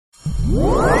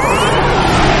Hello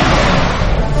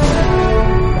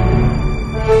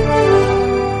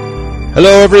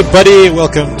everybody,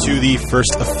 welcome to the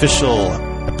first official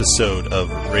episode of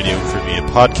Radio Trivia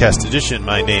Podcast Edition.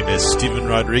 My name is Steven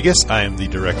Rodriguez. I am the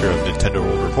director of Nintendo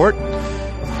World Report.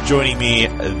 Joining me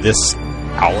this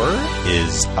hour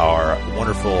is our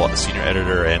wonderful senior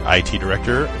editor and IT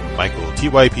director, Michael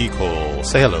TYP Cole.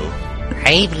 Say hello.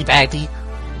 Hey everybody.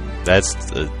 That's,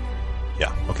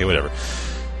 okay, whatever.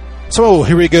 So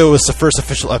here we go. It's the first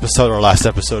official episode. Our last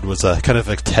episode was a kind of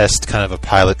a test, kind of a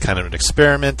pilot, kind of an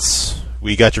experiment.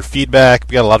 We got your feedback.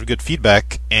 We got a lot of good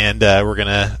feedback, and we're going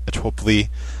to hopefully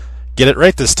get it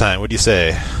right this time. What do you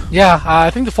say? Yeah,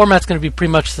 I think the format's going to be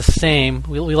pretty much the same.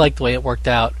 We like the way it worked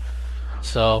out.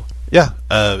 So yeah,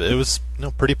 it was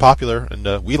pretty popular,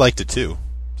 and we liked it too.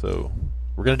 So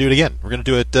we're going to do it again. We're going to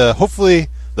do it. Hopefully,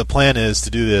 the plan is to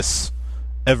do this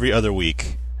every other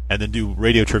week, and then do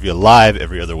radio trivia live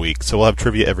every other week. So we'll have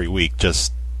trivia every week,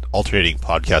 just alternating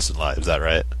podcasts and live. Is that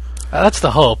right? That's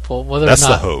the hope. Well, whether or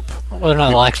not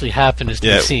it'll actually happen is to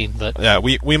be seen. But yeah,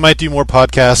 we might do more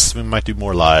podcasts. We might do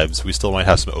more lives. We still might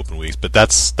have some open weeks, but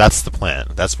that's the plan.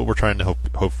 That's what we're trying to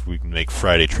hope we can make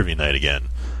Friday Trivia Night again,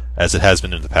 as it has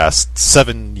been in the past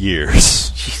 7 years.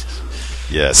 Jesus.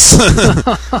 Yes,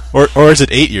 or is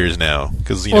it 8 years now?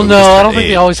 Because I don't think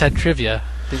they always had trivia.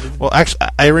 Well, actually,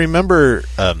 I remember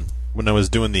when I was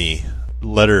doing the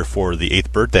letter for the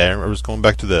 8th birthday. I was going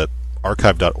back to the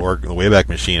archive.org, the Wayback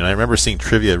Machine, and I remember seeing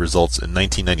trivia results in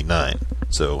 1999.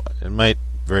 So it might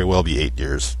very well be 8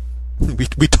 years. we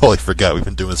totally forgot. We've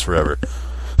been doing this forever.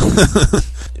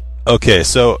 Okay,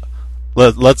 so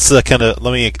let's let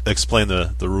me explain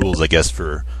the rules, I guess,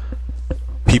 for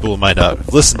people who might not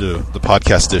have listened to the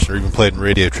podcast edition or even played in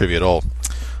radio trivia at all.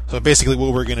 So basically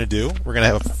what we're going to do, we're going to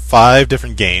have 5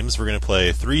 different games. We're going to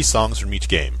play 3 songs from each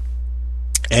game.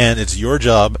 And it's your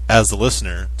job as the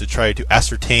listener to try to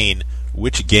ascertain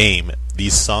which game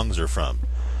these songs are from.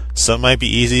 Some might be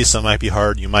easy, some might be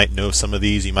hard. You might know some of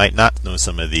these, you might not know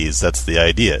some of these. That's the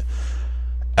idea.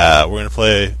 We're going to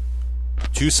play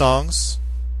 2 songs,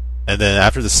 and then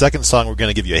after the second song, we're going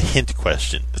to give you a hint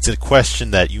question. It's a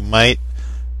question that you might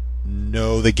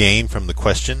know the game from the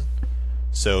question.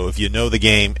 So if you know the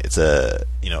game, it's a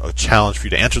challenge for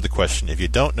you to answer the question. If you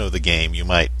don't know the game, you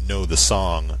might know the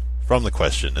song from the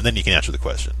question, and then you can answer the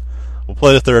question. We'll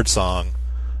play the third song.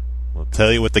 We'll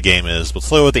tell you what the game is. We'll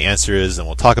tell you what the answer is, and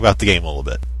we'll talk about the game a little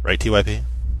bit. Right, TYP?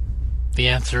 The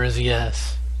answer is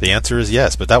yes. The answer is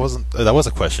yes, but that was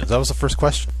a question. That was the first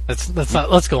question.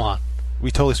 Let's go on.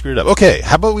 We totally screwed it up. Okay,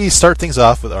 how about we start things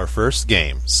off with our first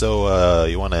game? So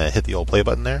you want to hit the old play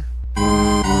button there?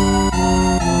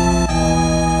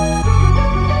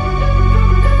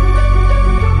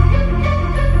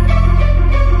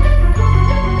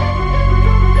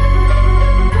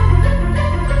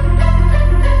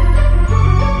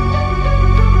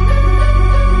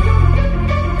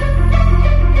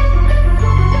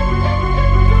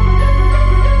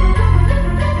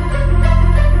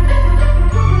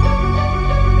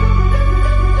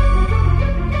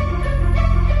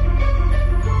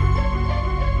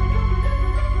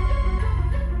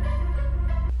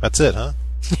 That's it, huh?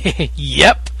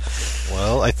 Yep.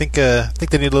 Well, I think they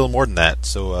need a little more than that.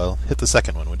 So hit the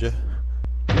second one, would you?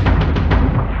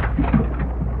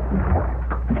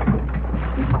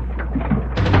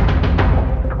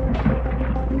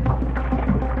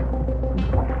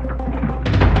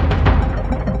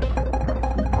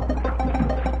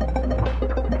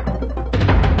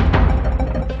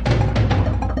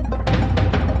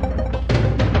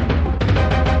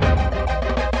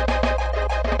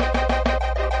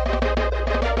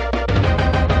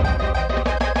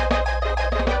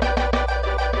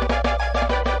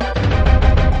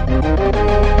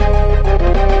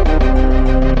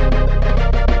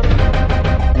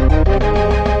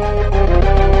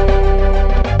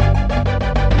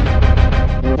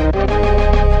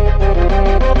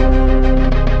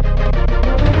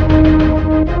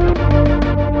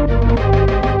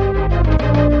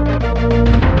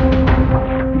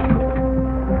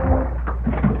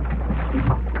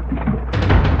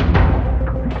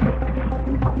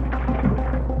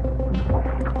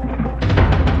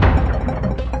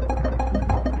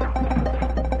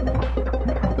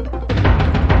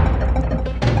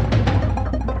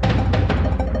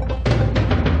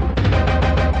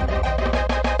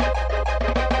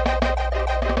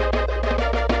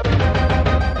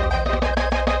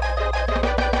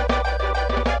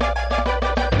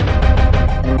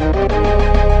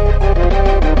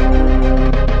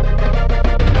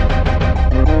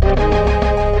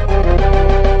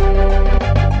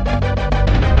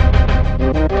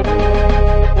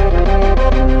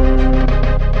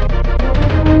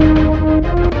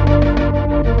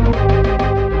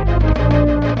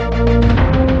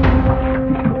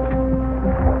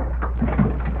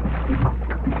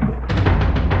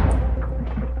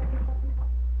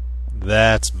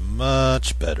 That's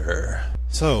much better.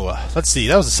 So, let's see.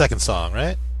 That was the second song,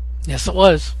 right? Yes, it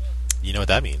was. You know what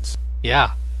that means.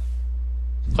 Yeah.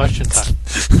 Question time.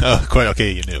 Oh, quite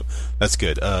okay, you knew. That's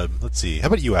good. Let's see. How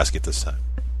about you ask it this time?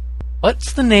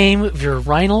 What's the name of your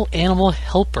rhino animal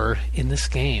helper in this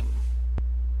game?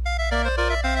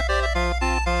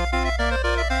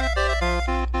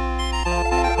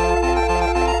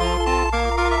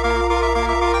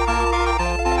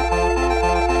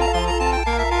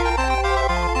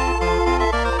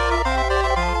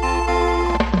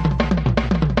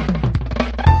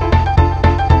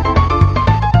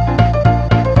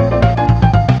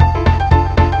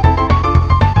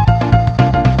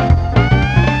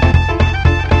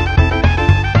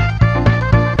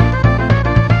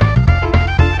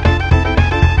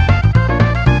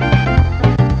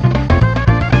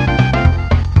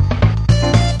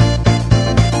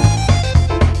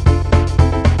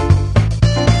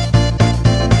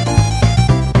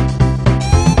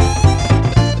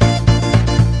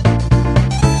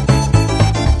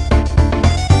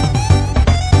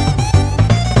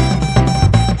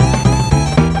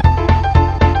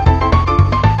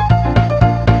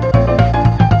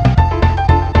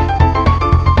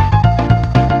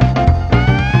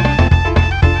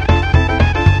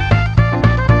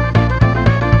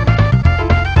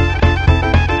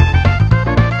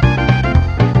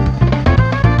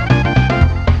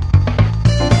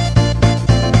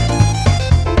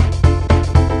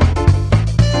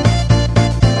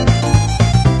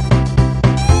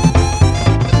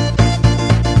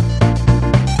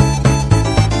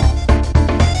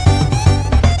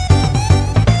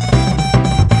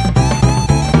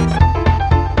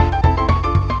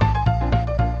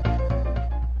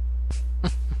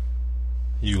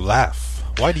 You laugh.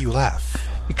 Why do you laugh?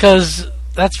 Because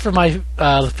that's for my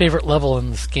favorite level in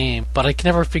this game, but I can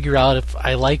never figure out if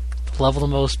I like the level the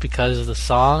most because of the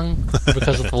song or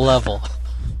because of the level.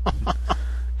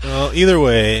 Well, either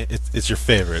way, it's your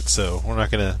favorite, so we're not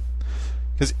gonna.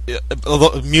 Because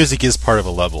music is part of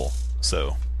a level,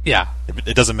 so Yeah.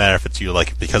 it doesn't matter if it's you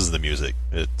like it because of the music.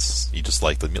 It's you just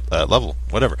like the level,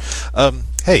 whatever.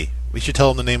 Hey, we should tell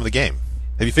them the name of the game.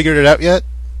 Have you figured it out yet?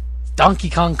 Donkey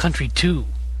Kong Country 2.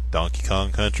 Donkey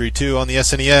Kong Country 2 on the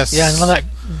SNES. Yeah, none of that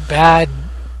bad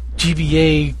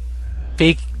GBA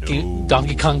fake No.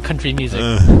 Donkey Kong Country music.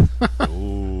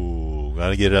 Ooh,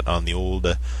 gotta get it on the old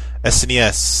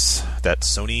SNES, that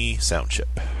Sony sound chip.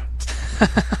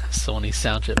 Sony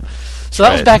sound chip. So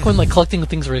that was Right. back when like collecting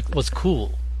things was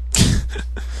cool.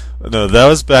 No, that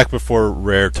was back before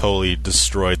Rare totally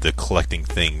destroyed the collecting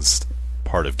things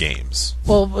part of games.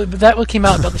 Well, but that came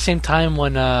out about the same time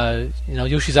when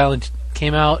Yoshi's Island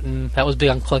came out, and that was big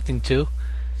on collecting too.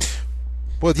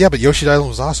 Well, yeah, but Yoshi's Island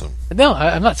was awesome. No,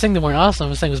 I'm not saying they weren't awesome.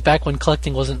 I'm saying it was back when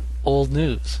collecting wasn't old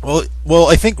news. Well,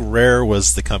 I think Rare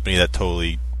was the company that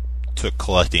totally took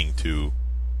collecting to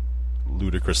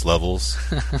ludicrous levels.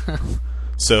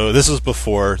 So this was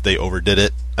before they overdid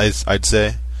it, I'd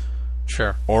say.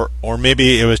 Sure. Or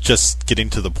maybe it was just getting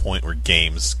to the point where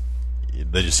games,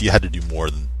 you had to do more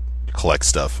than collect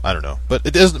stuff. I don't know, but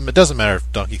it doesn't matter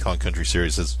if Donkey Kong Country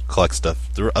series says collect stuff.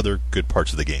 There are other good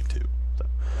parts of the game too. So,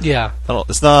 Yeah.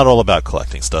 it's not all about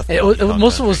collecting stuff.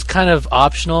 Most of it was kind of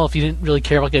optional if you didn't really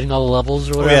care about getting all the levels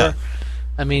or whatever. yeah.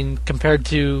 I mean, compared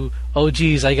to, oh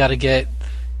geez, I got to get,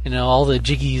 all the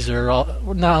Jiggies or all.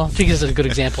 No, Jiggies is a good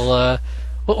example.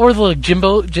 What were the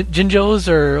Jinjos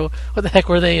or what the heck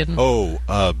were they?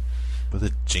 Was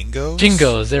it Jingos?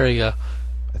 Jingos. There you go.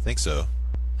 I think so.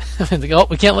 Oh,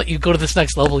 we can't let you go to this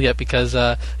next level yet because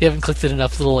you haven't collected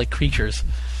enough little creatures.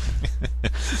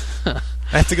 I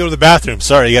have to go to the bathroom.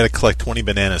 Sorry, you got to collect 20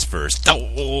 bananas first.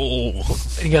 Oh.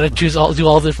 And you got to do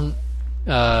all different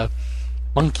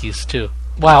monkeys too.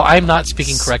 Wow, I'm not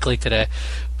speaking correctly today,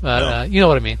 but No. you know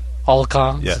what I mean. All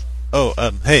Kongs. Yeah. Oh,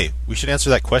 hey, we should answer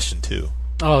that question too.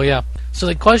 Oh yeah. So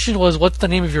the question was, what's the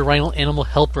name of your rhino animal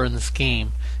helper in this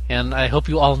game? And I hope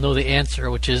you all know the answer,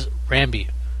 which is Rambi.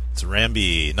 It's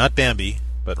Rambi, not Bambi,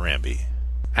 but Rambi.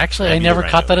 Actually, Rambi I never the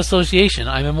caught rhino. that association.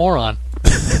 I'm a moron.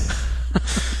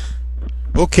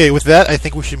 Okay, with that, I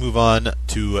think we should move on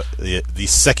to the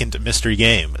second mystery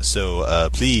game. So,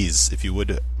 please, if you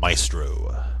would,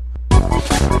 Maestro.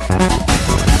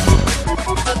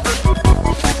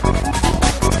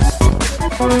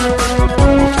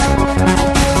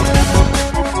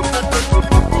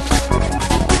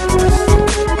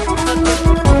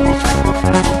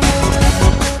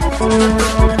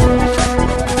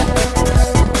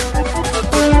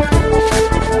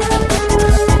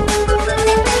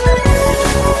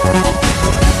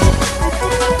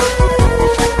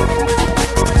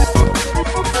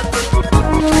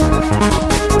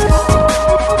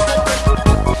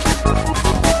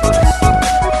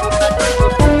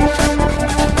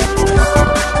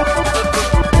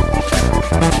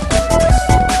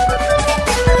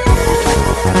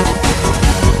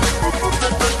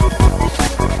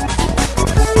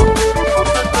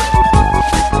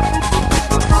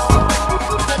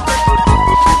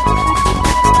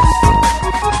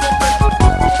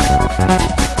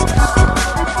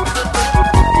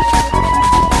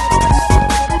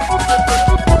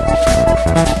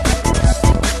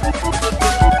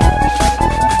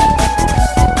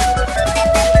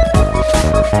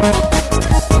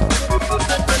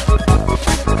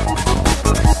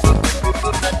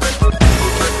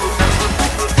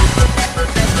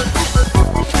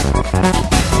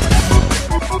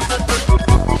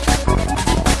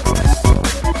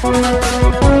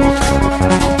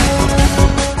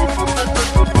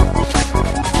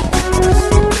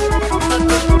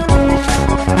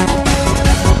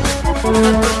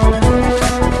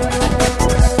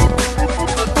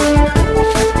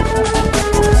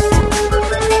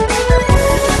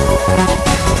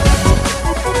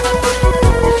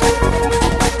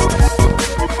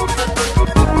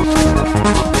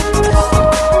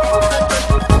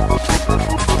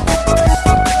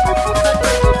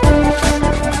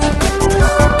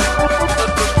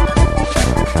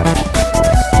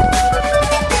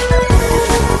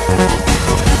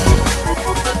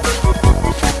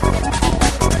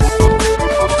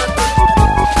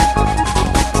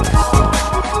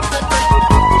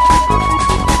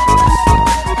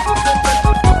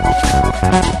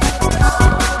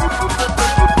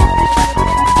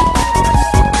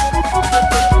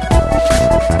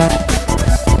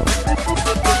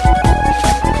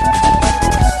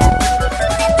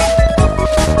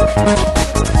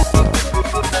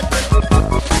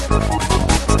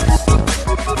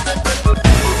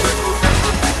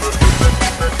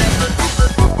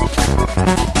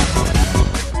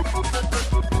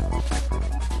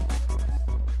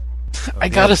 I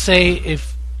gotta say,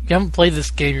 if you haven't played this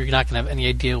game, you're not gonna have any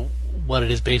idea what it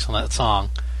is based on that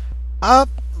song.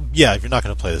 Yeah, if you're not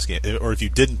going to play this game, or if you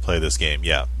didn't play this game,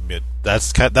 yeah, I mean,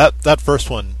 that's that first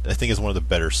one I think is one of the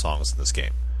better songs in this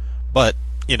game. But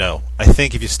I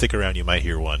think if you stick around, you might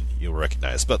hear one you'll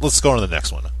recognize. But let's go on to the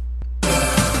next one.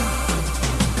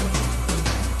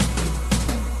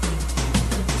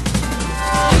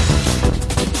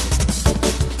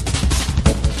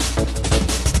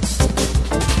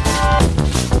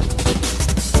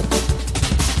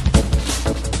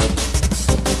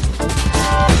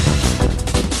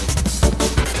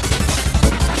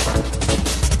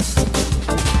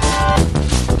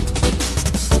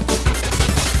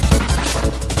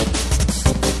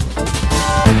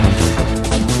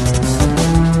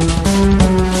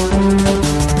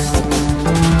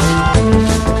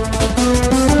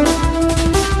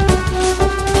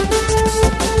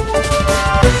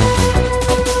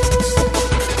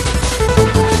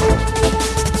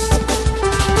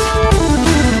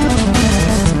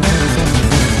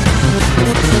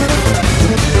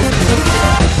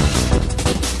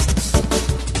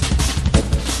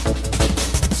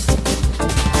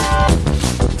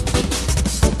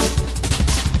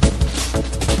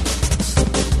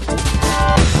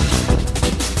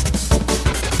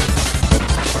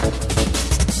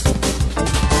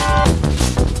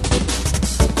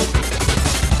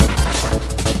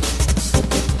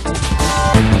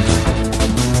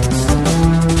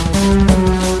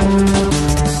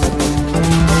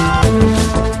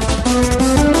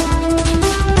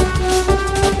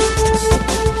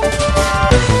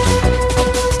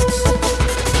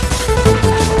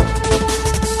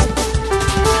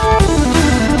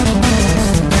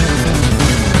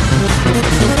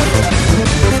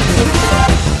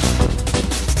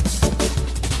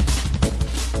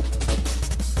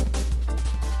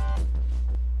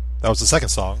 That was the second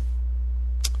song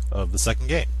of the second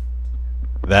game.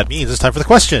 That means it's time for the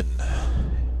question.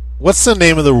 What's the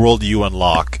name of the world you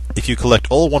unlock if you collect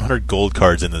all 100 gold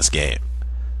cards in this game?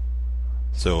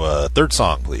 So, third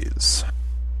song, please.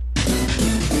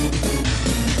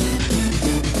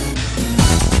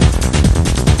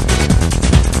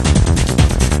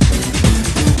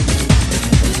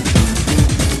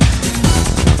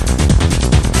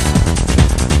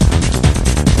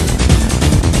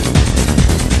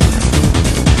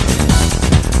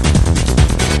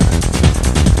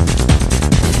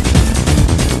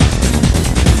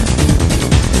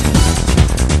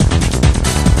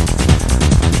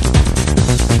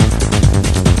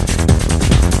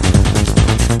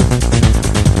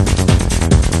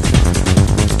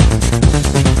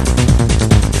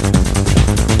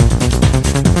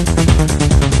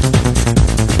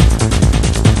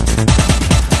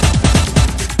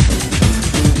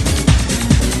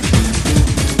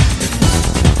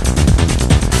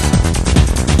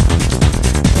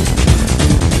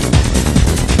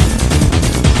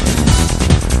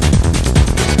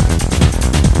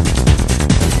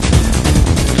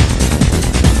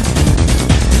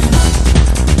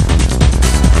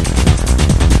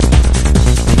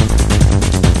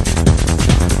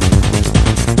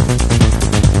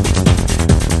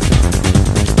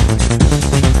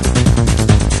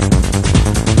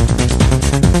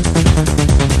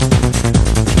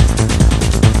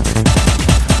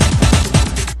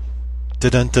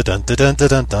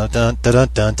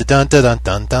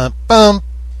 Bum.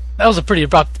 That was a pretty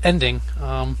abrupt ending.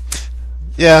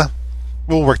 Yeah,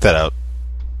 we'll work that out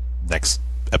next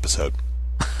episode.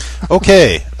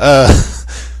 Okay,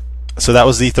 so that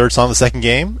was the third song of the second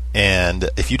game, and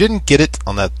if you didn't get it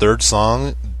on that third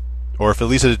song, or if at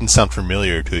least it didn't sound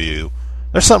familiar to you,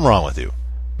 there's something wrong with you,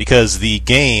 because the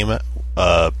game,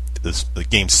 the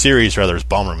game series rather, is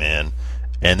Bomberman,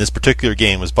 and this particular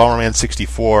game was Bomberman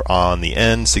 64 on the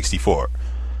N64,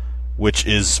 which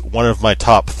is one of my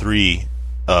top 3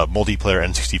 multiplayer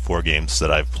N64 games that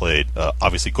I've played.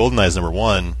 Obviously, GoldenEye is number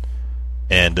 1,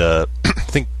 and I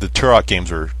think the Turok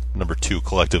games are number 2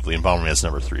 collectively, and Bomberman's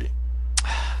number 3.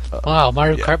 Wow,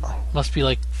 Mario Kart must be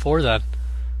like 4 then.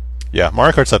 Yeah,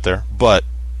 Mario Kart's up there, but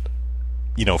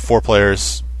 4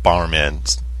 players,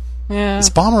 Bomberman. Yeah, It's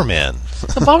Bomberman.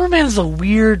 the Bomberman is a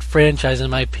weird franchise in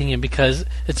my opinion because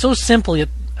it's so simple. Yet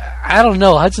I don't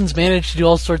know. Hudson's managed to do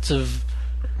all sorts of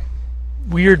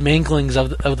weird manglings of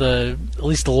the at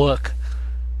least the look.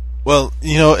 Well,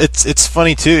 it's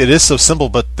funny too. It is so simple,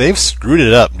 but they've screwed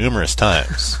it up numerous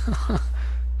times.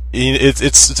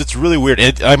 It's really weird.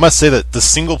 And I must say that the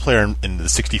single player in the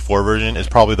 64 version is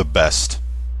probably the best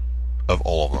of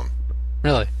all of them.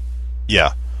 Really?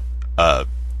 Yeah.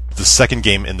 The second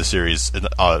game in the series on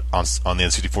the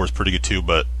N64 is pretty good too,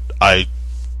 but like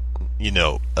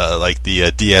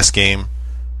the DS game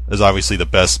is obviously the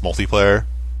best multiplayer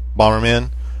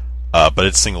Bomberman, but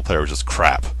its single player was just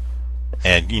crap.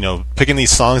 And picking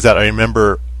these songs out, I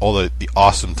remember all the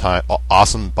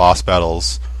awesome boss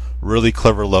battles, really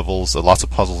clever levels, lots of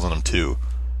puzzles in them too,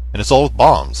 and it's all with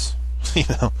bombs.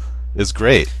 It's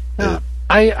great.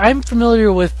 I'm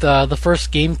familiar with the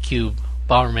first GameCube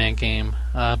Bomberman game,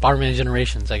 Bomberman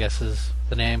Generations, I guess is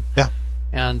the name. Yeah.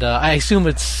 And I assume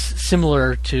it's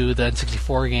similar to the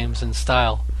N64 games in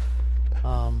style.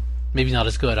 Maybe not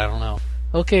as good, I don't know.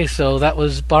 Okay, so that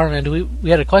was Bomberman. We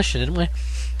had a question, didn't we?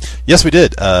 Yes, we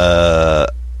did. I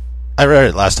read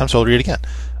it last time, so I'll read it again.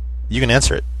 You can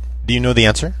answer it. Do you know the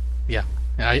answer? Yeah,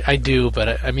 I do,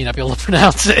 but I may not be able to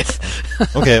pronounce it.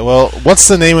 Okay, well, what's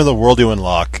the name of the world you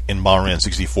unlock in Bomberman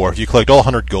 64 if you collect all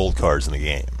 100 gold cards in the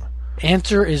game?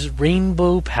 Answer is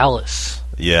Rainbow Palace.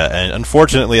 Yeah, and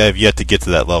unfortunately, I've yet to get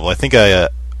to that level. I think I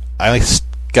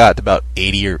got about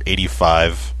 80 or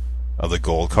 85 of the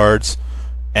gold cards,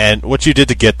 and what you did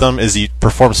to get them is you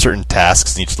perform certain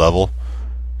tasks in each level,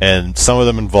 and some of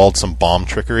them involved some bomb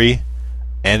trickery,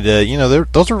 and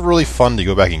those are really fun to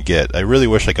go back and get. I really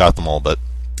wish I got them all, but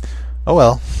oh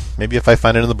well. Maybe if I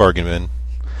find it in the bargain bin.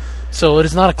 So it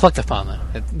is not a collectathon,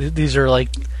 then. These are like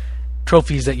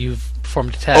trophies that you've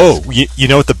performed a task. Oh, you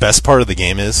know what the best part of the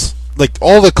game is? Like,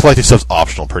 all the collecting stuff's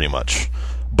optional, pretty much.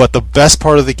 But the best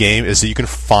part of the game is that you can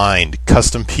find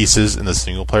custom pieces in the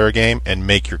single-player game and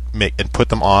and put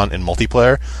them on in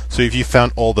multiplayer. So if you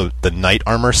found all the knight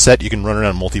armor set, you can run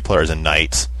around multiplayer as a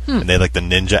knight. And they had like the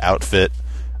ninja outfit,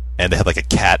 and they had like a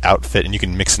cat outfit, and you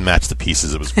can mix and match the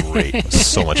pieces. It was great. It was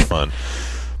so much fun.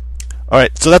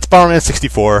 Alright, so that's Bomberman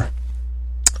 64.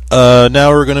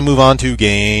 Now we're going to move on to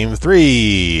Game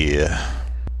 3.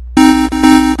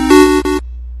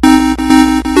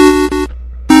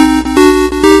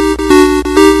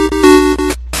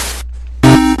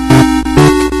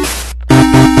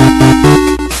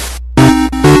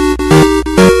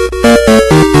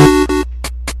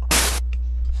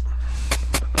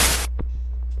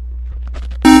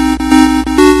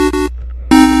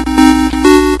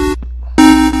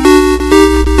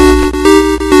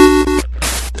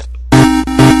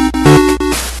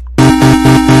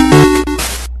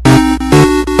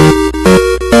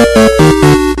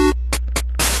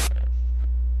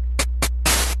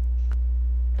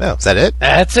 Oh, is that it?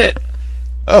 That's it.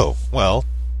 Oh, well,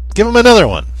 give him another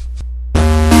one.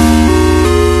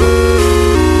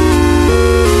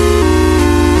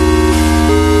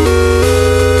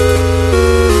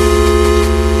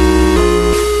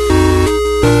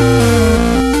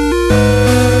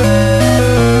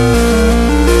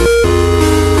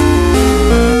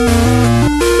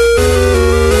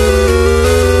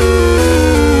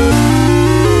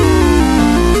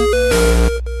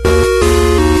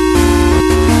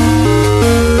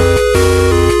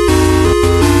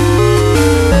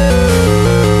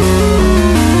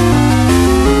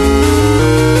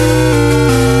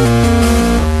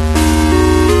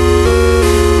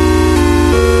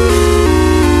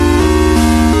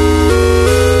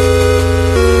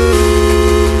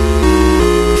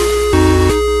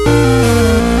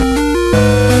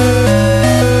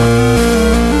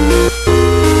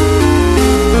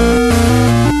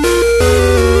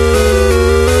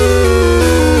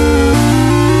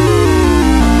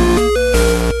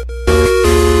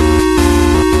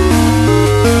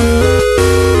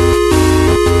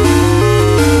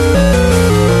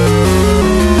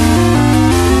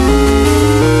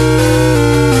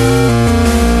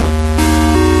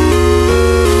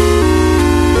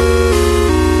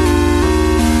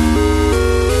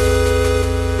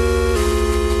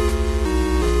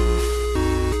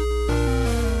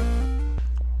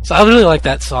 So I really like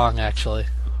that song, actually.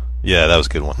 Yeah, that was a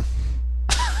good one.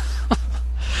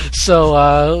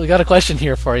 So we got a question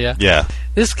here for you. Yeah.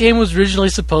 This game was originally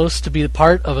supposed to be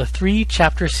part of a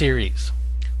 3-chapter series.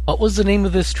 What was the name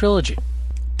of this trilogy?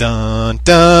 Dun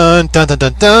dun dun dun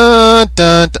dun dun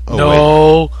dun. Oh,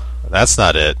 no. wait. That's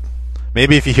not it.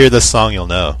 Maybe if you hear this song, you'll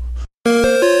know.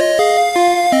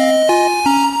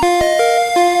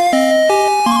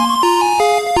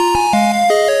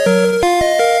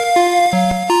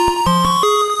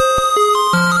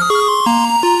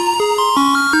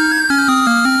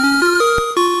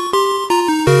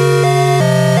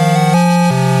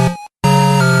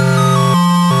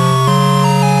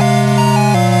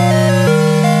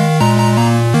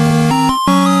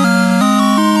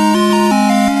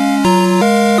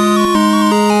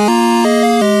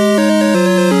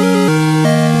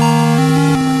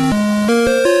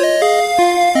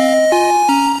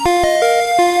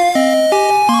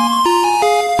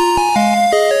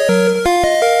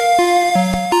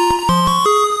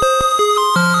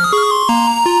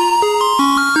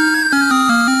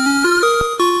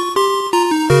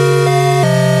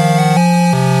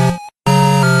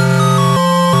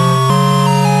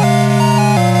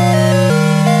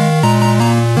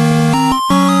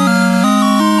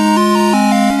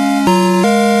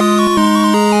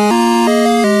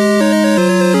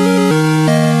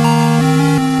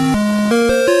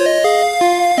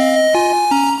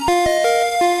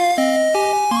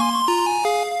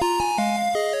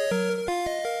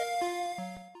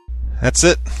 That's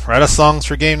it. We're out of songs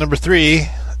for game number 3.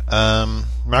 I'm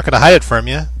not going to hide it from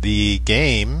you. The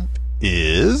game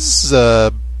is...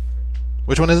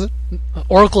 which one is it?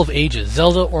 Oracle of Ages.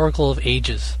 Zelda Oracle of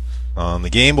Ages. On the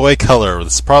Game Boy Color.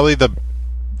 It's probably the...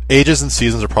 Ages and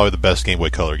Seasons are probably the best Game Boy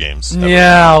Color games ever.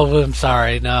 Yeah, I'm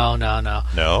sorry. No.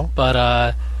 No?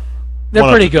 But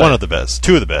they're pretty good. One of the best.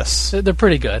 Two of the best. They're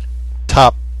pretty good.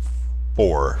 Top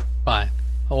 4. Fine.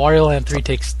 Wario Land 3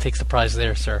 takes the prize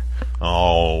there, sir.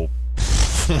 Oh...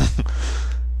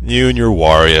 You and your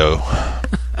Wario.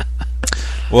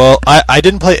 Well, I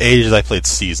didn't play Ages, I played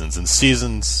Seasons, and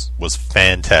Seasons was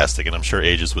fantastic, and I'm sure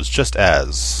Ages was just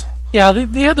as. Yeah,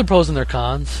 they had their pros and their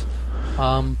cons.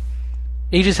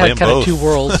 Ages had kind of 2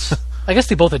 worlds. I guess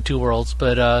they both had 2 worlds,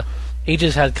 but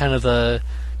Ages had kind of the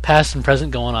past and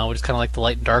present going on, which is kind of like the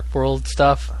light and dark world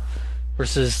stuff.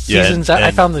 Versus Seasons,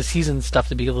 I found the Seasons stuff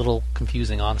to be a little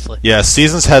confusing, honestly. Yeah,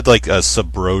 Seasons had like a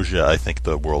Subrosia, I think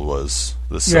the world was.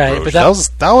 The Subrosia. Right, but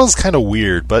that was kind of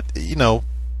weird, but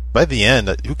by the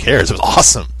end, who cares? It was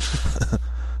awesome.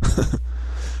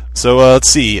 So let's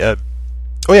see. The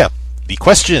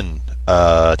question.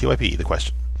 TYP, the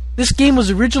question. This game was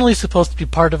originally supposed to be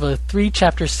part of a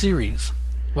 3-chapter series.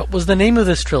 What was the name of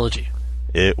this trilogy?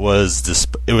 It was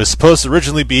supposed to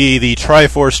originally be the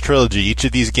Triforce trilogy. Each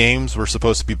of these games were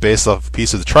supposed to be based off a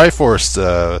piece of the Triforce,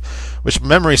 which, if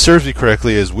memory serves me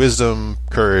correctly, is wisdom,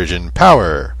 courage, and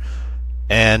power.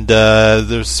 And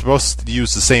they're supposed to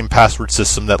use the same password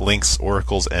system that links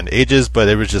Oracles and Ages, but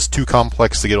it was just too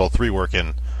complex to get all 3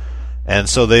 working. And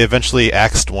so they eventually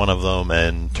axed one of them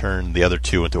and turned the other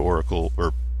 2 into Oracle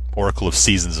of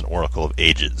Seasons and Oracle of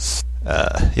Ages.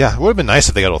 It would have been nice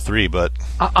if they got all 3, but...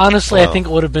 Honestly, I think it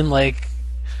would have been like...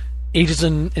 Ages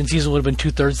and Seasons would have been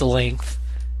 2/3 the length,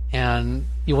 and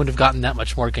you wouldn't have gotten that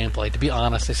much more gameplay. To be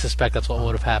honest, I suspect that's what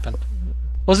would have happened.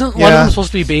 Wasn't one of them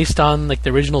supposed to be based on like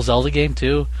the original Zelda game,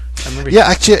 too?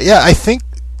 I think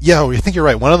you're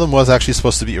right. One of them was actually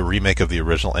supposed to be a remake of the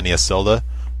original NES Zelda,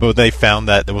 but they found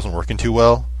that it wasn't working too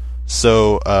well.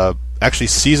 So, actually,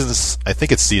 Seasons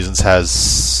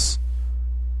has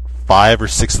 5 or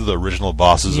 6 of the original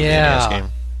bosses of the NES game.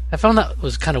 I found that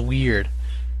was kind of weird.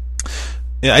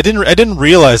 Yeah, I didn't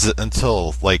realize it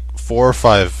until like 4 or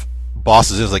 5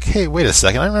 bosses. It was like, hey, wait a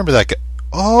second, I remember that guy.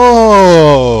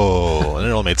 Oh, and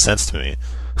it all made sense to me.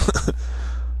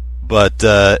 But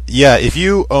if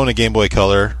you own a Game Boy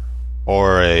Color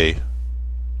or a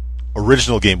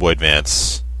original Game Boy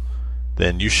Advance,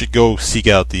 then you should go seek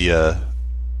out the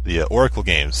Oracle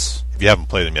games if you haven't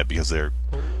played them yet, because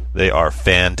they are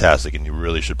fantastic, and you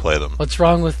really should play them. What's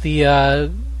wrong with the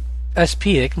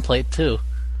SP? They can play it too.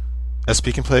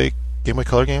 SP can play Game Boy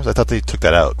Color games? I thought they took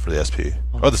that out for the SP.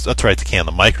 Oh, that's right,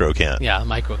 the Micro can't. Yeah, the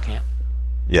Micro can't.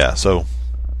 Yeah, so...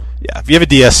 Yeah, if you have a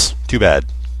DS, too bad.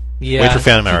 Yeah. Wait for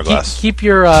Phantom Hourglass. Keep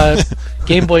your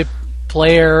Game Boy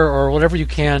player or whatever you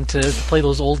can to play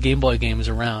those old Game Boy games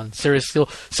around. Seriously,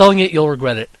 selling it, you'll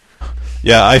regret it.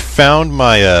 Yeah, I found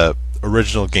my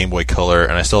original Game Boy Color,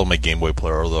 and I still have my Game Boy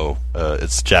player, although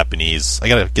it's Japanese. I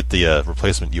gotta get the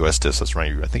replacement US disc. That's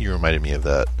right. I think you reminded me of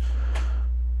that.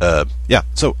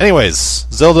 So anyways,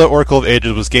 Zelda Oracle of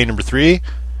Ages was game number 3.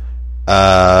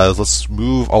 Let's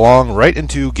move along right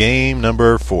into game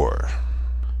number 4.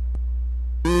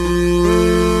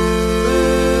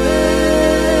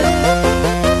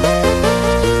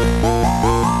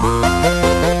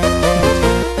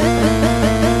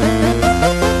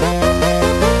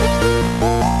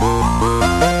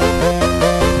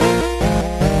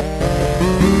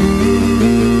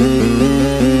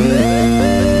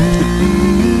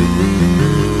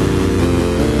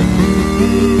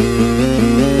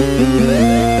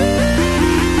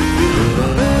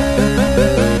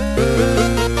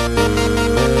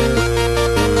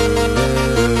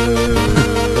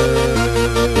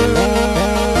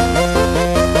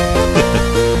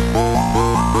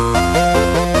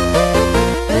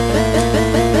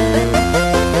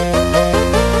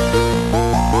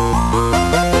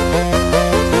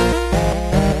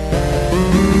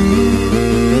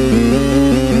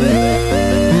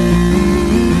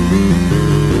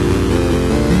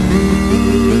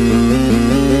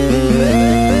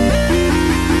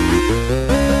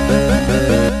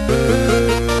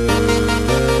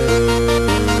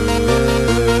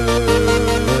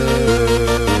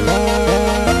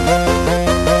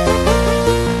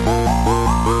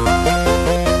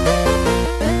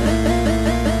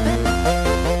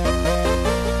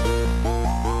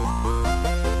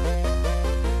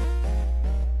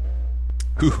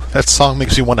 Ooh, that song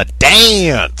makes me want to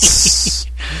dance.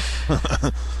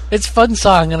 It's a fun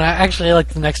song, and I like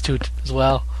the next two as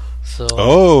well. So,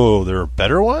 oh, there are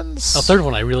better ones? the third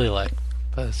one I really like.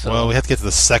 So, Well, we have to get to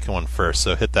the second one first,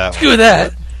 so hit that one. do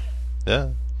that. Yeah.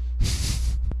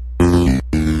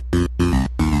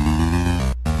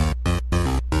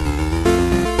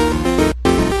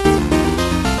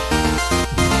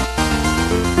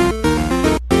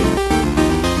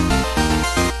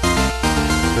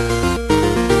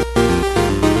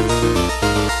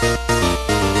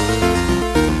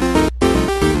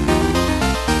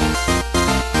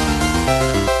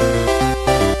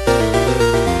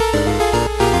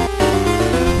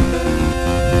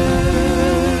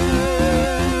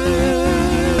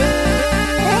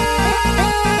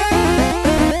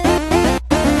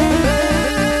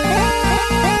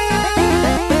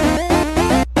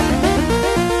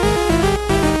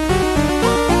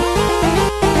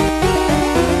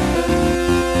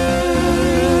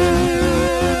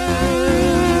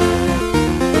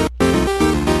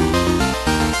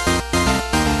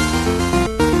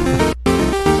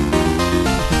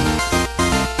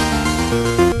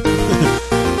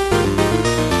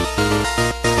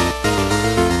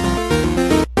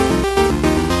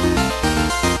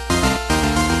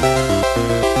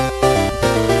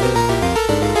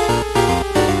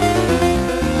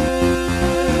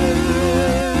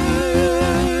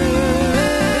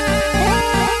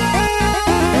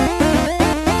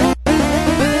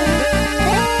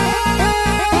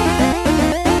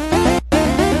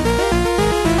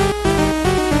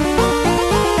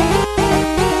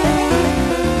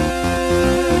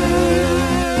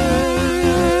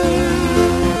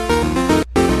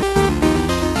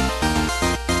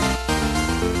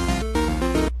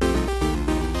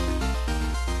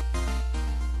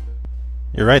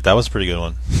 You're right, that was a pretty good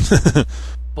one.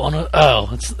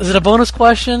 Is it a bonus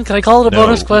question? Can I call it a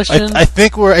bonus question? I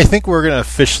think we're going to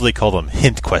officially call them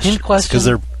hint questions. Hint questions?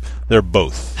 Because they're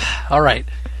both. All right.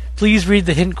 Please read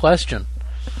the hint question.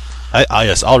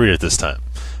 Yes, I'll read it this time.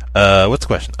 What's the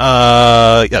question?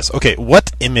 Yes, okay.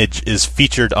 What image is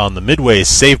featured on the Midway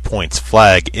save points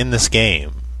flag in this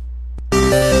game?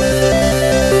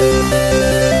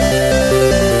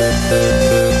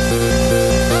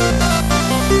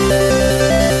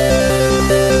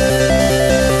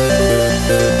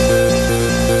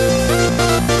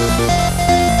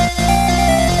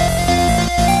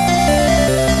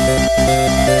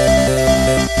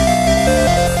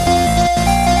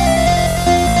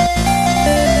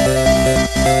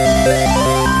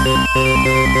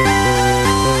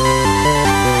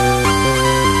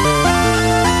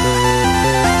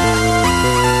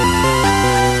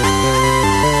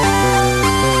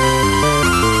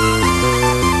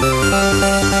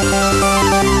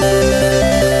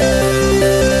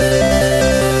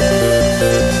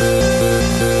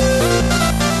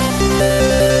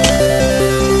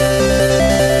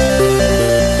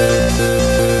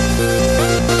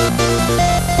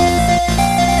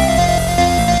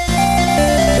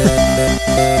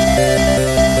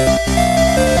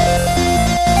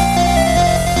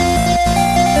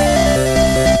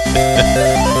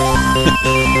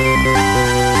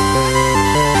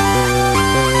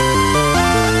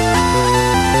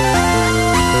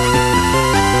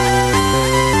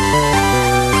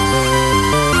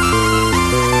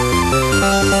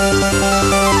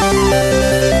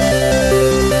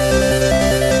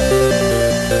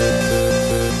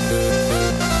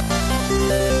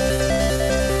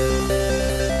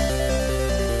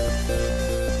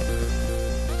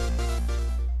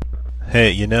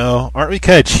 Hey, aren't we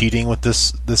kind of cheating with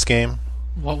this game?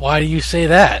 Why do you say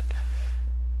that?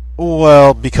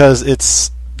 Well, because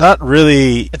it's not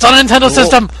really. It's on a Nintendo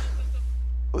system.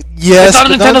 Yes, it's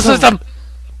on a Nintendo system.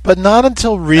 But not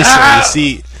until recently. You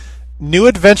see, New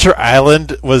Adventure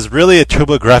Island was really a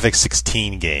TurboGrafx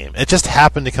 16 game. It just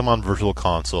happened to come on Virtual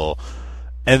Console.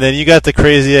 And then you got the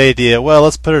crazy idea, well,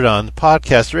 let's put it on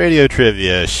podcast radio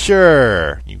trivia.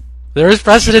 Sure. There is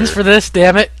precedence for this,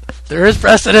 damn it. There is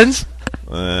precedence.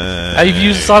 I've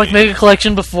used Sonic Mega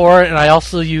Collection before, and I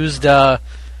also used, Gunstar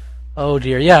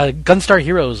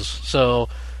Heroes. So,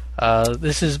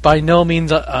 this is by no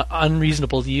means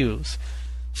unreasonable to use.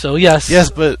 So, yes.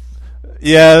 Yes, but...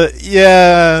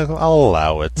 Yeah, I'll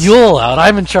allow it. You'll allow it.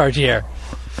 I'm in charge here.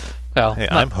 Well, hey,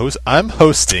 I'm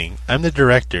hosting. I'm the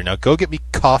director. Now go get me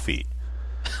coffee.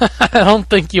 I don't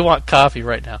think you want coffee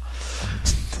right now.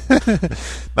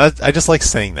 I just like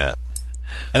saying that.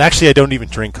 And actually, I don't even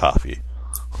drink coffee.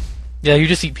 Yeah, you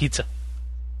just eat pizza.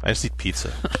 I just eat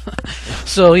pizza.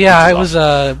 So, yeah, I was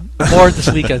bored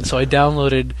this weekend, so I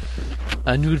downloaded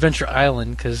New Adventure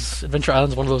Island, because Adventure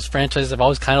Island is one of those franchises I've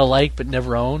always kind of liked but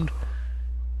never owned.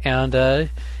 And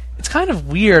it's kind of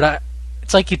weird.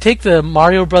 It's like you take the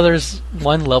Mario Brothers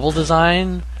 1 level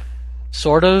design,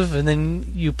 sort of, and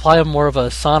then you apply more of a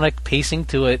Sonic pacing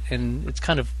to it, and it's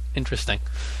kind of interesting.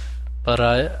 But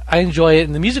I enjoy it,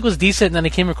 and the music was decent, and then I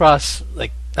came across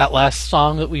like that last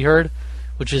song that we heard,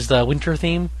 which is the winter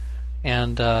theme,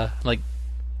 and I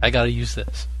gotta use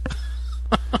this.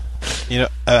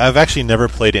 I've actually never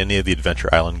played any of the Adventure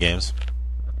Island games,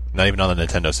 not even on the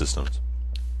Nintendo systems.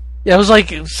 Yeah, it was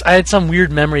like I had some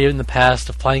weird memory in the past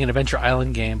of playing an Adventure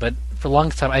Island game, but for the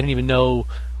longest time I didn't even know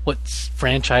what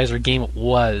franchise or game it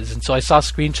was, and so I saw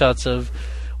screenshots of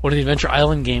one of the Adventure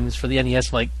Island games for the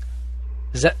NES. I'm like,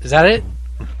 is that it?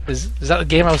 Is that the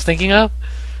game I was thinking of?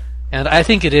 And I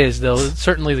think it is, though.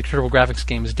 Certainly, the TurboGrafx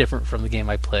game is different from the game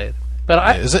I played.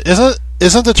 But isn't the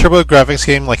TurboGrafx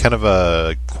game like kind of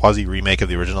a quasi remake of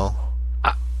the original?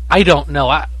 I don't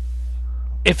know.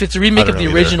 If it's a remake of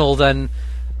the original, then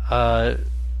I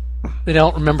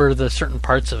don't remember the certain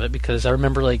parts of it, because I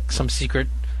remember like some secret,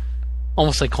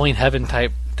 almost like Coin Heaven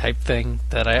type thing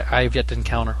that I've yet to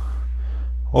encounter.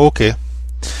 Okay.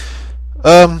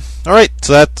 All right.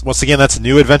 So that's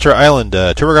New Adventure Island,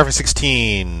 TurboGrafx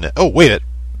 16. Oh, wait,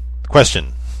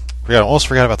 question. Almost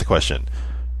forgot about the question.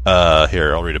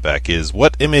 Here, I'll read it back.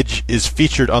 What image is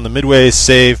featured on the Midway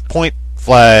save point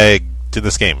flag to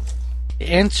this game? The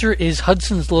answer is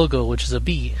Hudson's logo, which is a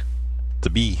bee. The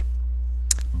bee.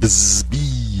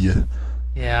 Bee.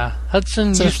 Yeah, Hudson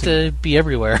used to be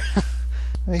everywhere.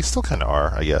 They still kind of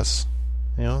are, I guess.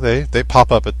 They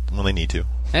pop up when they need to.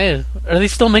 Hey, are they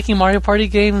still making Mario Party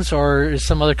games, or is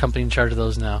some other company in charge of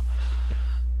those now?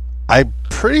 I'm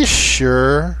pretty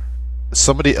sure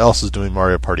somebody else is doing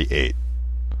Mario Party 8.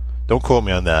 Don't quote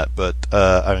me on that, but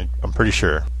I'm pretty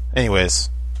sure. Anyways,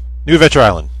 New Adventure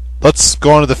Island. Let's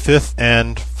go on to the fifth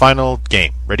and final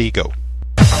game. Ready, go.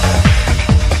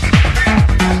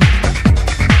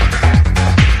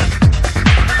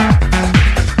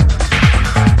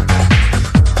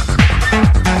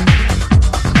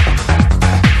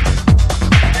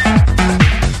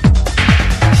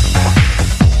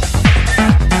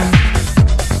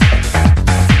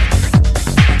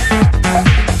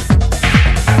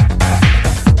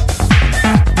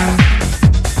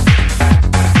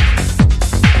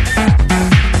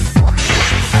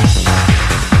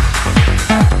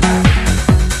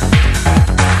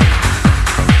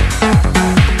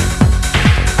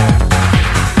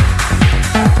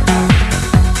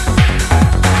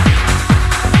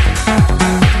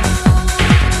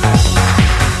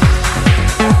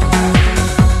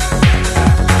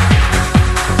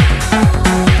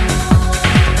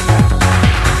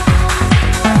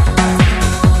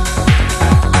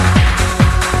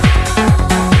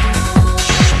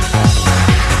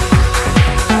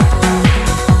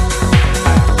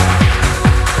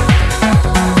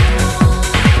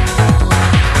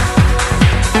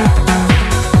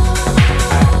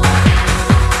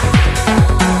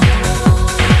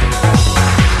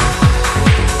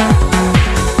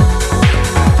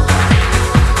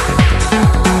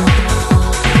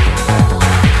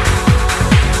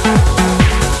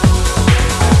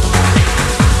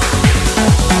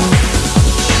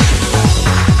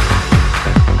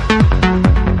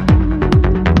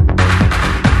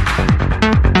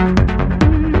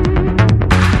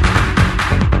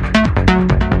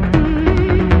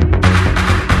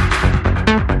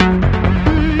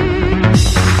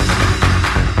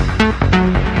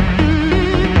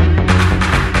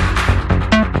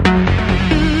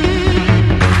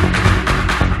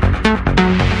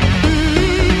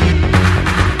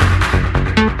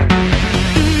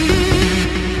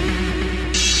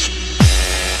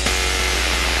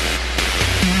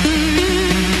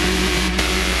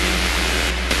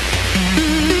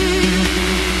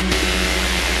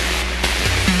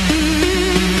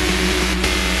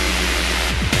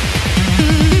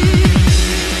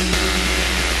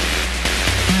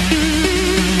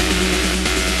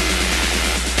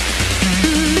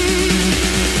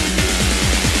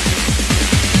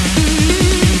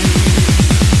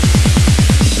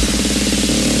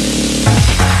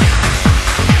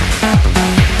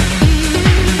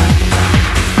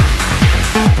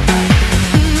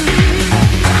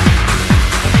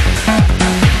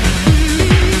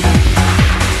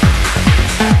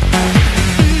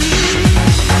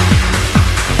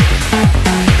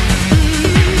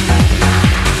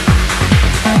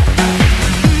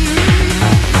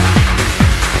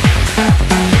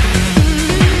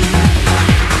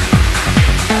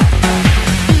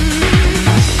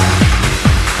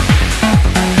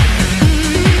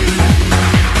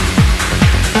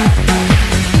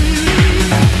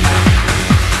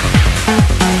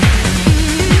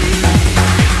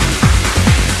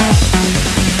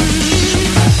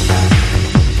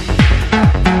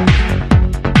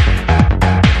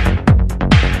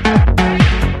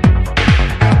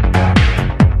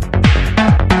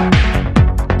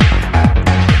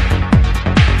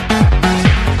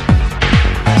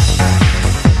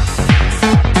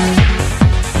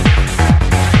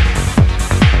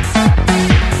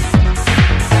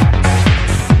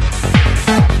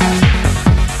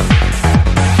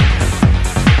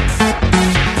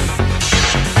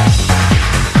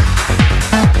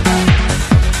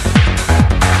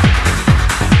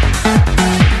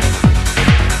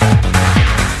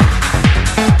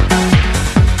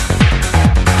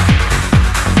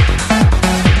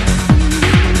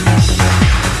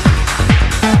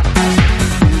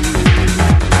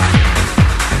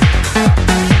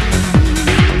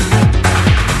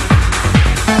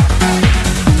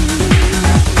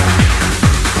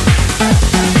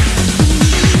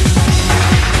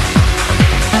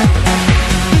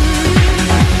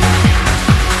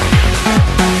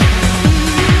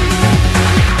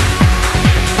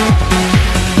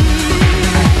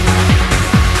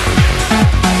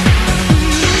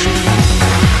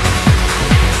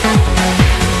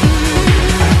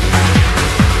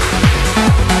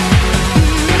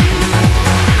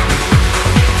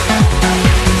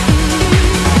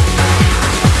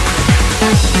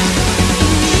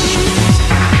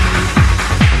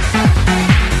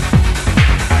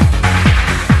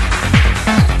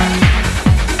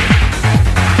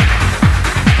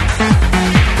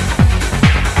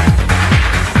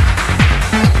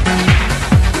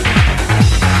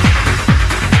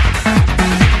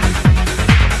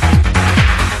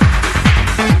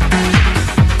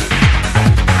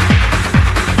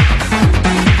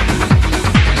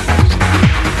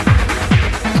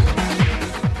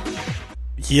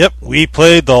 We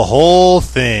played the whole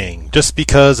thing just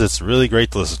because it's really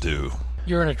great to listen to.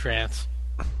 You're in a trance.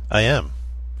 I am.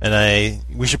 And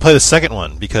we should play the second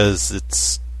one because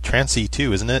it's trancey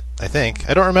too, isn't it? I think.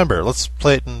 I don't remember. Let's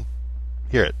play it and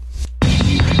hear it.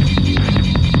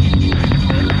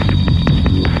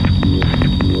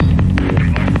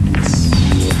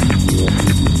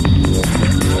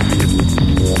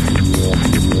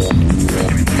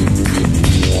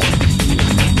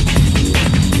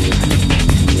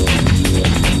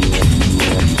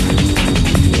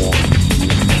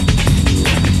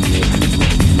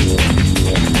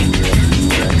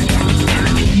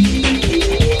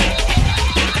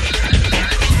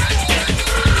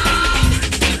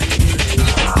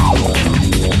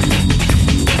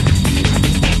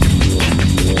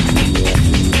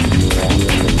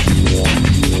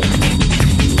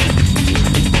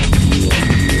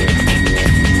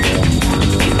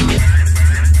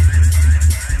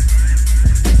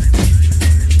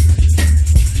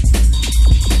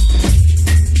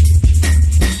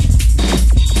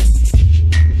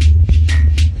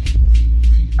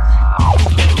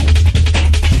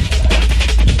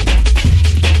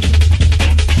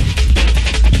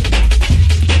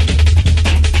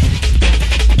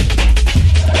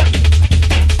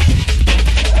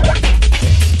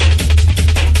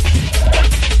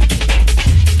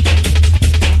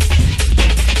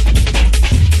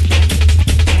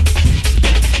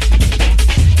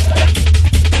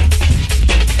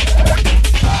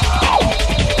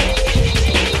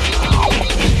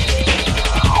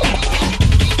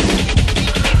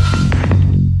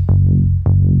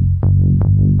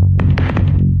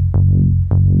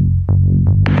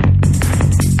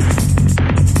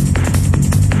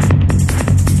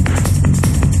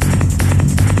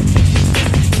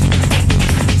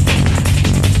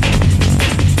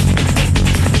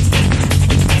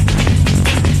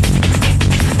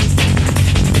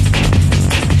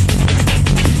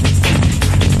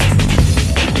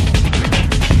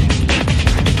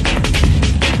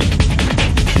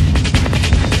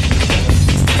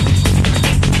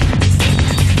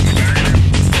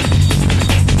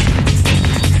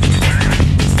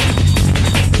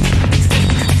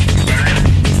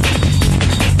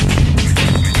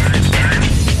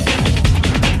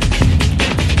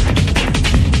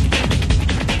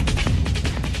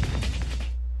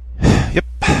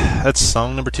 That's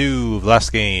song number 2 of the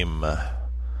last game.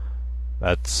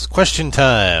 That's question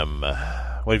time.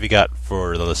 What have you got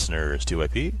for the listeners,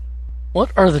 2YP?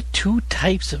 What are the 2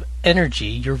 types of energy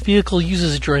your vehicle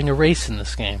uses during a race in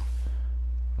this game?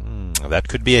 That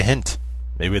could be a hint.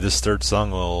 Maybe this third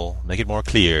song will make it more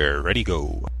clear. Ready,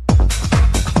 go.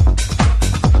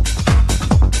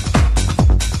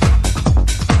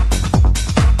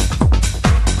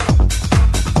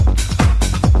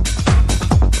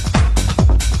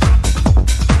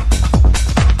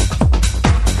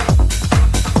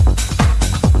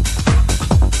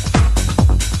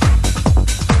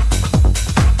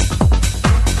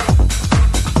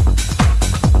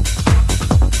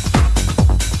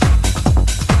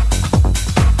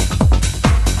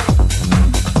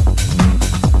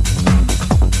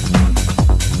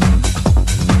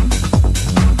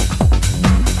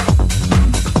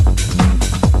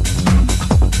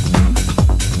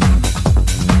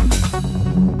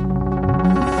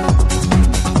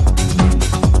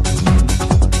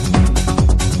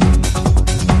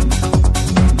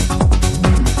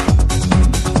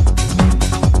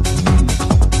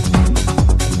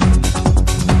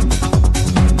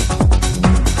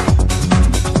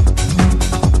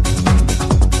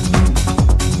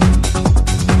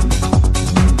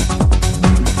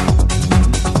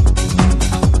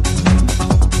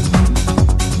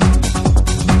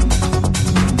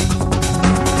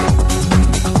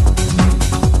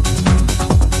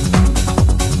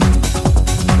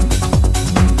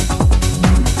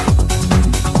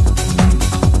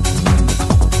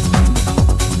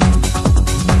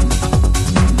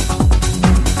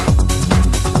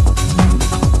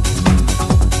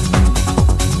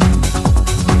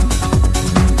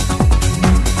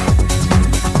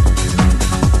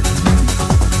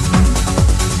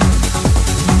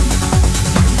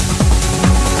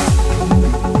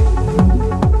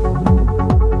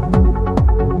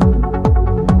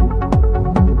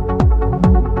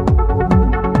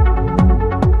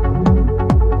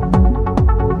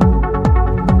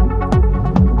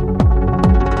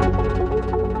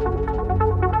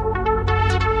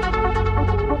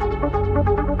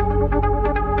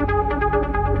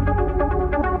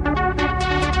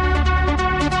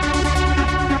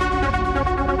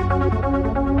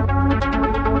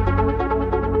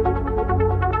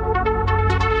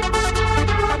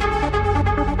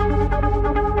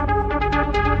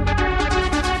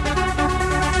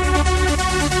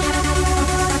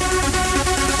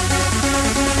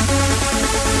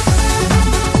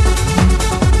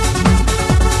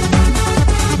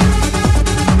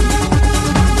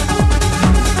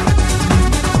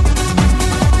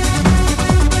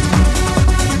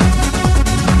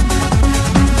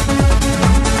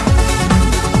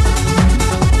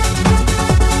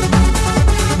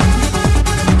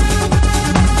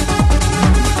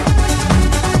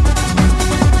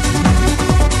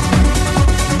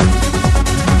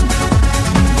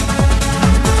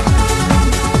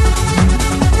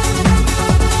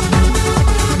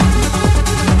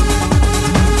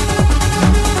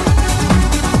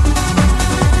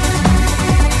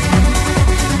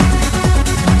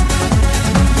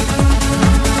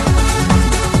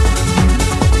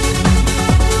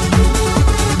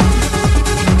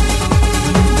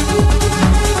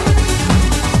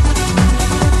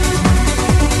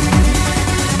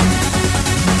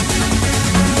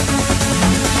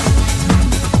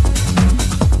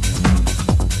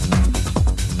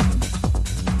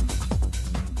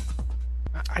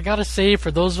 I gotta say,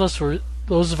 for those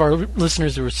of our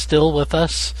listeners who are still with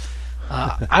us,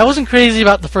 I wasn't crazy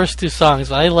about the first two songs,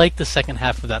 but I like the second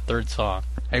half of that third song.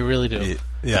 I really do.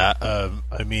 Yeah,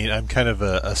 I mean, I'm kind of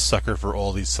a sucker for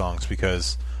all these songs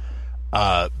because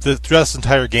throughout this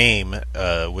entire game,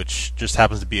 which just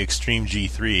happens to be Extreme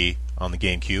G3 on the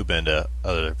GameCube and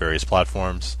other various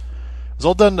platforms, it was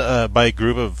all done by a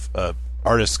group of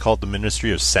artists called the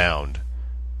Ministry of Sound.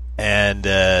 And,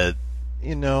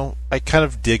 I kind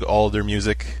of dig all of their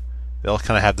music. They all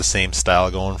kind of have the same style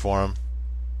going for them.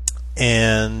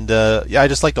 And, I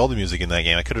just liked all the music in that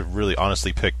game. I could have really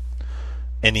honestly picked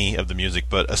any of the music,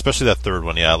 but especially that third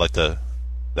one. Yeah, I like the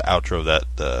outro of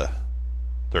that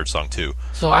third song too.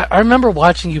 So I remember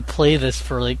watching you play this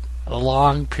for like a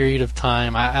long period of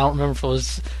time. I don't remember if it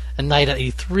was a night at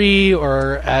E3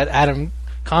 or at Adam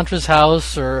Contra's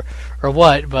house or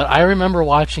what, but I remember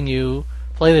watching you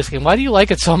play this game. Why do you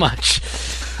like it so much?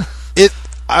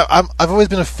 I've always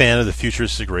been a fan of the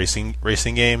futuristic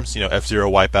racing games. F-Zero,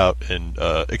 Wipeout, and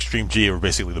Extreme G were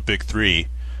basically the big three.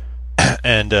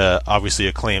 And obviously,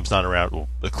 Acclaim's not around. Well,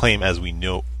 Acclaim, as we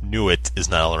knew it, is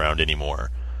not around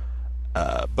anymore.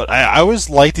 But I always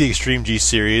liked the Extreme G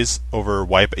series over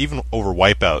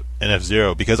Wipeout and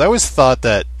F-Zero because I always thought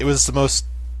that it was the most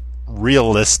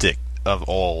realistic of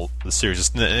all the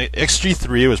series.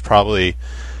 XG3 was probably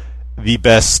the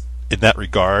best in that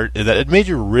regard, in that it made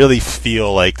you really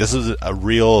feel like this is a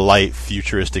real life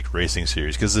futuristic racing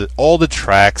series because all the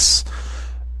tracks.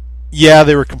 Yeah,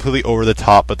 they were completely over the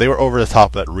top, but they were over the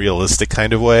top that realistic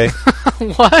kind of way.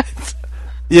 What?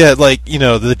 Yeah, like,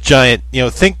 the giant,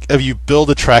 think of you build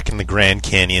a track in the Grand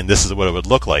Canyon, this is what it would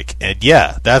look like. And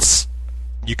yeah,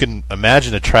 you can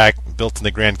imagine a track built in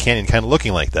the Grand Canyon kind of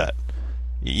looking like that.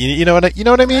 You know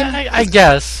what I mean? I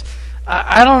guess.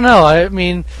 I don't know. I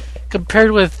mean,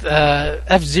 compared with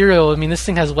F-Zero, I mean, this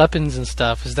thing has weapons and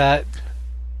stuff. Is that...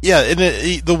 Yeah, and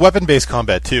the weapon-based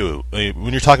combat, too. I mean,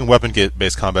 when you're talking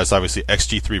weapon-based combat, it's obviously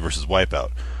XG3 versus Wipeout.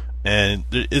 And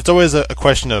it's always a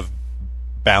question of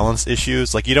balance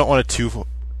issues. Like, you don't want it too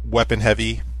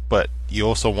weapon-heavy, but you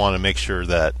also want to make sure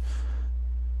that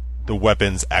the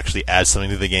weapons actually add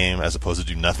something to the game as opposed to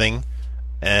do nothing.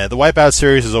 And the Wipeout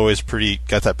series is always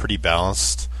got that pretty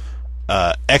balanced.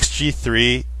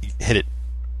 XG3 hit it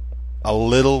a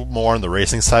little more on the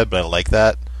racing side, but I like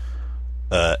that.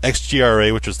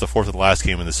 XGRA, which was the fourth and last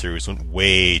game in the series, went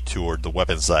way toward the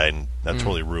weapon side, and that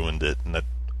totally ruined it, and that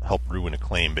helped ruin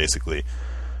Acclaim, basically.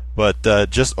 But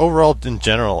just overall, in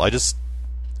general, I just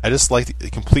like the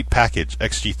complete package.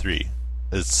 XG3,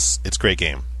 it's a great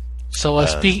game. So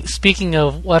speaking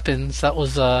of weapons, that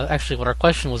was actually what our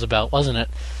question was about, wasn't it?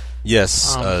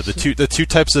 Yes, the two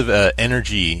types of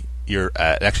energy it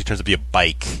actually turns out to be a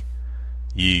bike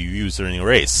you use during a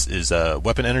race is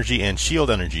weapon energy and shield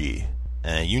energy.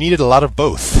 You needed a lot of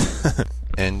both.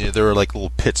 And there were like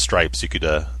little pit stripes you could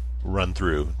run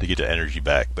through to get your energy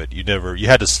back, but you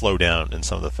had to slow down in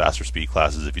some of the faster speed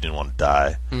classes if you didn't want to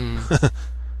die.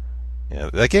 Yeah,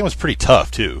 that game was pretty tough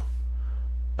too.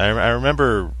 I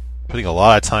remember putting a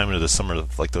lot of time into some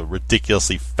of the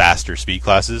ridiculously faster speed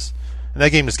classes, and that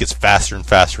game just gets faster and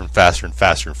faster and faster and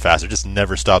faster and faster. It just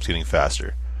never stops getting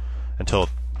faster until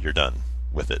you're done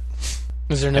with it.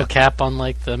 Is there no cap on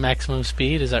the maximum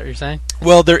speed? Is that what you're saying?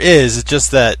 Well, there is. It's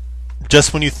just that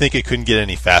just when you think it couldn't get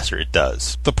any faster, it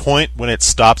does. The point when it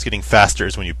stops getting faster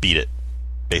is when you beat it,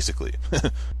 basically.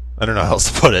 I don't know how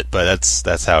else to put it, but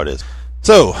that's how it is.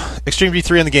 So, Extreme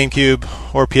G3 on the GameCube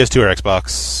or PS2 or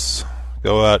Xbox.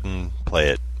 Go out and play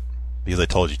it because I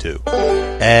told you to.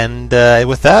 And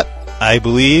with that, I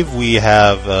believe we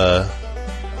have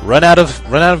run out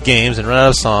of games and run out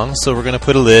of songs, so we're going to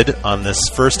put a lid on this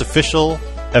first official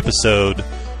episode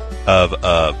of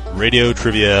Radio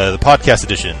Trivia, the podcast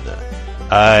edition.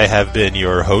 I have been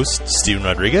your host, Steven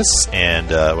Rodriguez,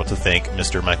 and I want to thank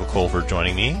Mr. Michael Cole for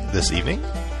joining me this evening.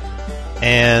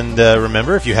 And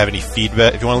remember, if you have any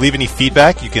feedback, if you want to leave any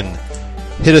feedback, you can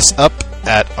hit us up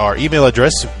at our email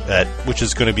address, which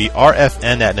is going to be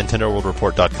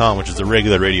rfn@nintendoworldreport.com, which is the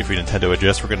regular Radio Free Nintendo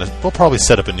address. We'll probably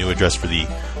set up a new address for the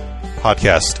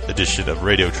podcast edition of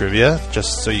Radio Trivia,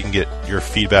 just so you can get your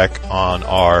feedback on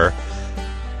our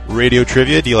Radio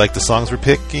Trivia. Do you like the songs we're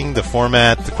picking, the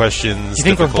format, the questions? You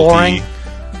think we're boring?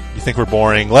 You think we're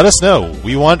boring? Let us know.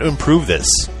 We want to improve this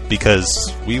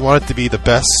because we want it to be the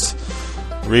best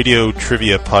Radio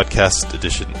Trivia podcast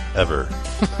edition ever.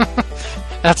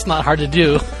 That's not hard to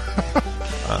do.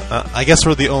 I guess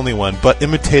we're the only one, but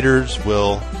imitators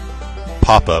will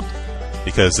pop up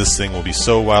because this thing will be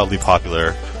so wildly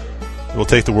popular. It will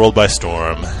take the world by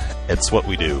storm. It's what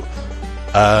we do.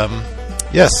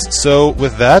 Yes, so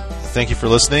with that, thank you for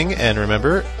listening, and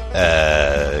remember,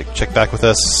 check back with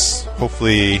us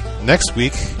hopefully next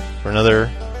week for another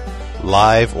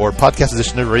live or podcast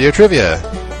edition of Radio Trivia.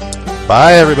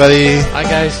 Bye, everybody. Bye,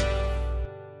 guys.